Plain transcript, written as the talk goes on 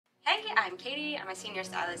I'm Katie. I'm a senior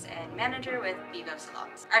stylist and manager with Vivo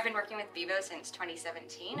Salons. I've been working with Vivo since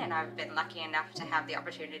 2017 and I've been lucky enough to have the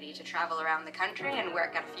opportunity to travel around the country and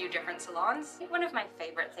work at a few different salons. One of my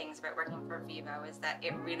favorite things about working for Vivo is that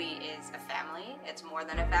it really is a family. It's more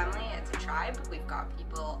than a family, it's a tribe. We've got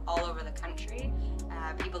people all over the country,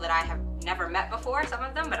 people that I have never met before, some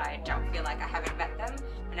of them, but I don't feel like I haven't met them.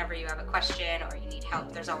 Whenever you have a question or you need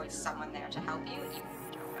help, there's always someone there to help you, even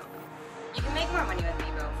if you don't know them. You can make more money with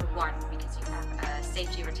Vivo for one, because you have a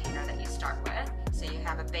safety retainer that you start with. So you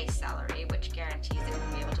have a base salary, which guarantees that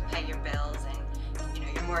you'll be able to pay your bills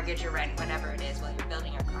and your mortgage, your rent, whatever it is, while you're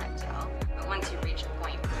building your clientele. But once you reach a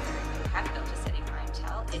point where you have built a steady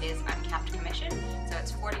clientele, it is uncapped commission. So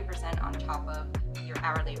it's 40% on top of your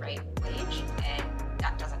hourly rate wage, and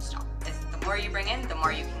that doesn't stop. The more you bring in, the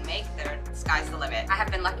more you can make. The sky's the limit. I have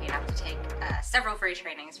been lucky enough to take several free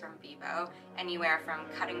trainings from Vivo, anywhere from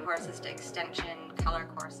cutting courses to extension, color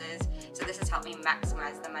courses. So this has helped me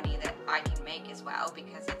maximize the money that I can make as well,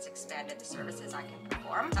 because it's expanded the services I can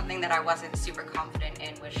perform. Something that I wasn't super confident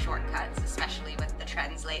in was shortcuts, especially with the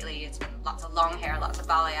trends lately. It's been lots of long hair, lots of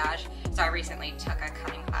balayage. So I recently took a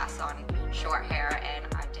cutting class on short hair and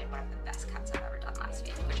I did one of the best cuts I've ever done last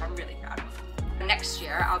week, which I'm really proud of. Next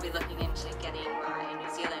year, I'll be looking into getting my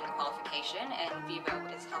New Zealand qualification, and Vivo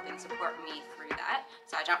is helping support me through that.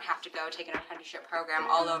 So I don't have to go take an apprenticeship program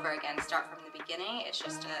all over again, start from the beginning. It's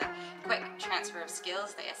just a quick transfer of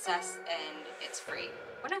skills. They assess and it's free.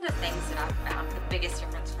 One of the things that I've found the biggest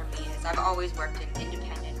difference for me is I've always worked in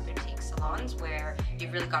independent boutique salons where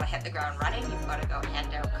you've really got to hit the ground running. You've got to go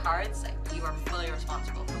hand out cards. Like, you are fully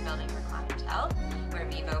responsible for building your clientele, where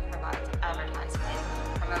Vivo provides advertisement,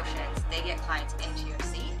 promotions. They get clients into your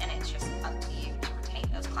seat, and it's just up to you to retain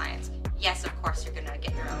those clients. Yes, of course, you're gonna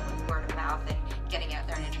get your own word of mouth and getting out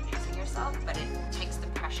there and introducing yourself, but it takes the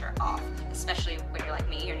pressure off, especially when you're like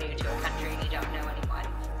me, you're new to a country and you don't know anyone.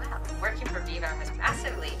 Wow, working for Vivo has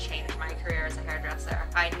massively changed my career as a hairdresser.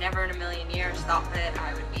 I never in a million years thought that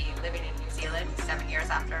I would be living in New Zealand 7 years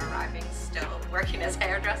after arriving, still working as a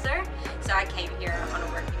hairdresser. So I came here on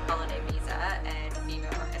a working holiday visa, and Vivo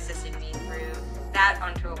assisted me through that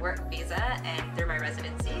onto a work visa and through my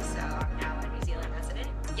residency, so I'm now a New Zealand resident.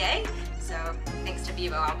 Yay! So thanks to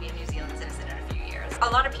Vivo, I'll be a New Zealand citizen in a few years. A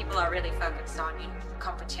lot of people are really focused on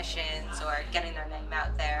competitions or getting their name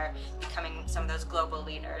out there, becoming some of those global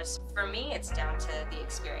leaders. For me, it's down to the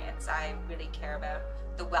experience. I really care about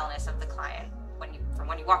the wellness of the client from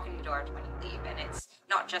when you walk in the door to when you leave, and it's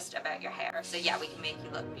not just about your hair. So yeah, we can make you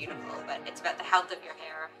look beautiful, but it's about the health of your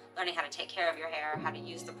hair, learning how to take care of your hair, how to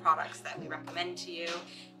use the products that we recommend to you,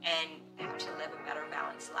 and how to live a better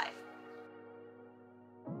balanced life.